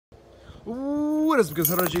What is because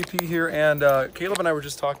Huddle GP here, and Caleb and I were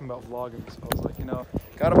just talking about vlogging, so I was like, you know,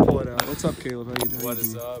 gotta pull it out. What's up, Caleb? How you doing? What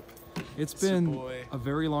is up? It's been a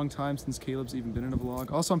very long time since Caleb's even been in a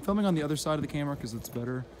vlog. Also, I'm filming on the other side of the camera because it's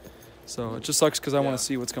better. So it just sucks because I want to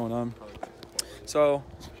see what's going on. So,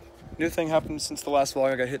 new thing happened since the last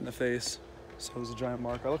vlog. I got hit in the face. So it was a giant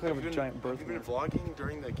mark. I look like I have a giant birth. Have you been vlogging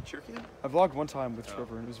during the cheer camp? I vlogged one time with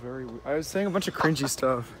Trevor, and it was very weird. I was saying a bunch of cringy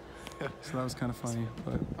stuff. So that was kind of funny.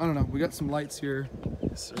 But I don't know. We got some lights here.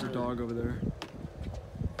 Yes, There's a dog over there.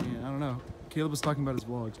 Yeah, I don't know. Caleb was talking about his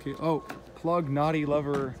vlogs. Oh, plug Naughty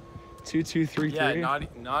Lover 2233. Yeah,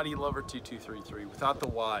 Naughty Lover 2233 without the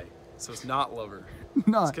Y. So it's not Lover.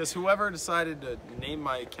 Not. Because whoever decided to name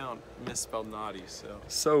my account misspelled naughty,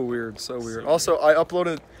 So weird, so weird. Also, I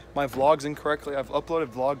uploaded my vlogs incorrectly. I've uploaded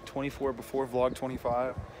vlog 24 before vlog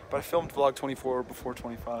 25, but I filmed vlog 24 before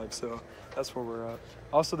 25, so that's where we're at.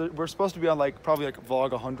 Also, we're supposed to be on probably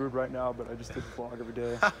vlog 100 right now, but I just did vlog every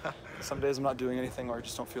day. Some days I'm not doing anything or I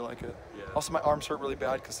just don't feel like it. Yeah. Also, my arms hurt really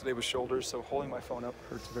bad because today was shoulders, so holding my phone up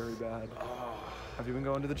hurts very bad. Oh. Have you been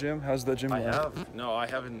going to the gym? How's the gym? I have. No, I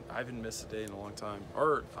haven't missed a day in a long time.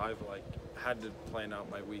 Or I've had to plan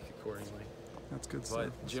out my week accordingly. That's good but stuff.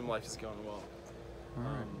 Gym life is going well. All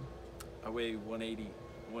right. I weigh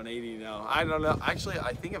 180 now. I don't know. Actually,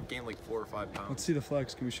 I think I've gained 4 or 5 pounds. Let's see the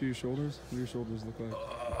flex. Can we show your shoulders? What do your shoulders look like?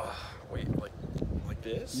 Wait, like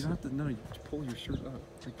this? You don't have to. No, you pull your shirt up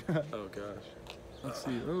like that. Oh gosh. Let's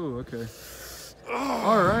see. Oh, okay.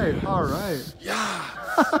 All right. All right.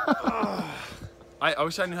 Yeah. I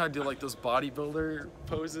wish I knew how to do those bodybuilder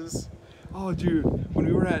poses. Oh, dude. When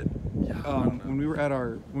we were at when we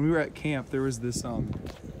were at camp, there was this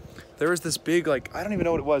big I don't even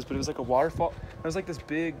know what it was, but it was like a waterfall. There was this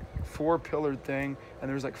big 4-pillared thing, and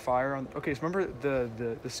there was fire on. Okay, so remember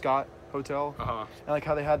the Scott Hotel? And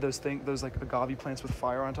how they had those agave plants with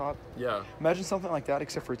fire on top. Yeah. Imagine something like that,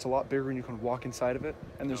 except for it's a lot bigger and you can walk inside of it,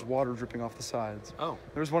 and there's water dripping off the sides. Oh.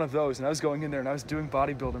 There was one of those, and I was going in there and I was doing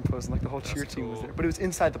bodybuilding poses, and the whole cheer team was there, but it was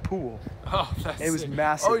inside the pool. Oh, that's. It was sick.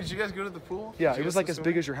 massive. Oh, did you guys go to the pool? Yeah, it was as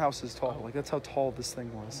big as your house is tall. That's how tall this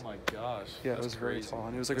thing was. Oh my gosh. Yeah, it was very tall,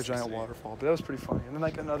 and it was a giant waterfall. But that was pretty funny. And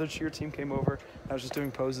then another cheer team came over. And I was just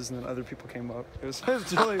doing poses, and then other people came up. It was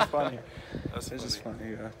really funny. It was just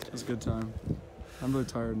funny. Yeah, it was a good time. I'm really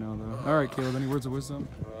tired now, though. All right, Caleb. Any words of wisdom?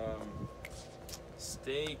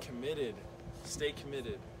 Stay committed. Stay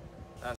committed.